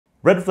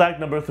Red flag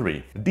number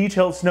 3,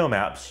 detailed snow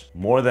maps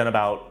more than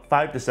about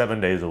 5 to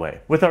 7 days away.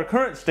 With our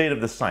current state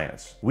of the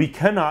science, we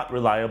cannot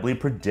reliably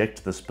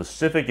predict the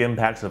specific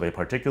impacts of a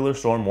particular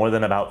storm more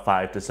than about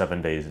 5 to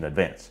 7 days in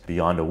advance.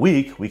 Beyond a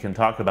week, we can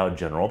talk about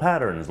general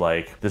patterns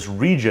like this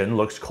region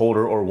looks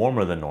colder or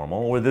warmer than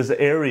normal, or this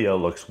area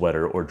looks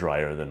wetter or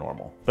drier than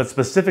normal. But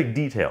specific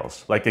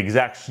details, like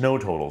exact snow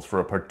totals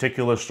for a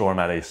particular storm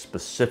at a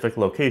specific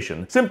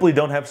location, simply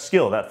don't have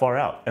skill that far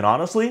out. And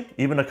honestly,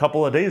 even a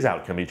couple of days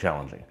out can be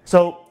challenging.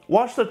 So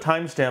watch the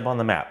timestamp on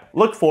the map.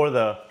 Look for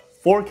the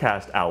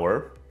forecast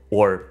hour,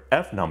 or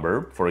F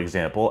number, for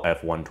example,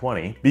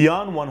 F120.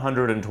 Beyond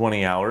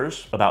 120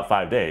 hours, about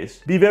 5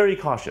 days, be very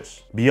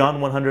cautious.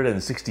 Beyond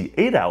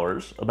 168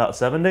 hours, about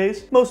 7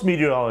 days, most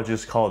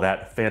meteorologists call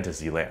that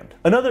fantasy land.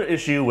 Another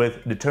issue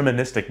with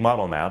deterministic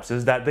model maps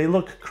is that they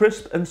look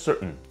crisp and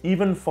certain,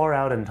 even far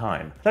out in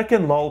time. That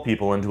can lull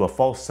people into a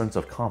false sense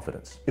of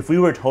confidence. If we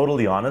were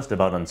totally honest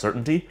about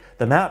uncertainty,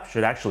 the map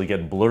should actually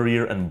get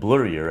blurrier and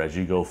blurrier as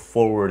you go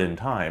forward in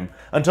time,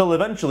 until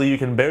eventually you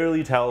can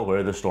barely tell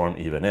where the storm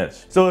even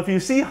is. So if you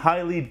see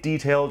highly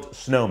detailed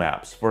snow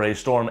maps for a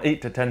storm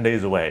 8 to 10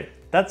 days away,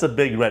 that's a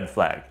big red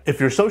flag. If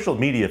your social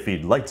media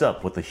feed lights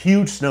up with a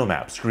huge snow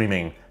map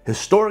screaming,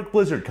 "Historic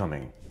blizzard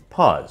coming,"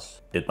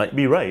 pause. It might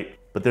be right,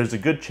 but there's a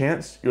good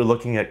chance you're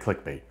looking at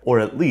clickbait, or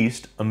at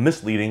least a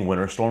misleading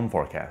winter storm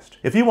forecast.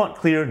 If you want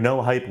clear,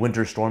 no-hype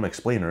winter storm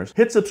explainers,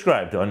 hit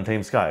subscribe to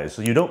Untamed Skies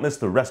so you don't miss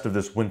the rest of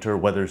this winter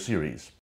weather series.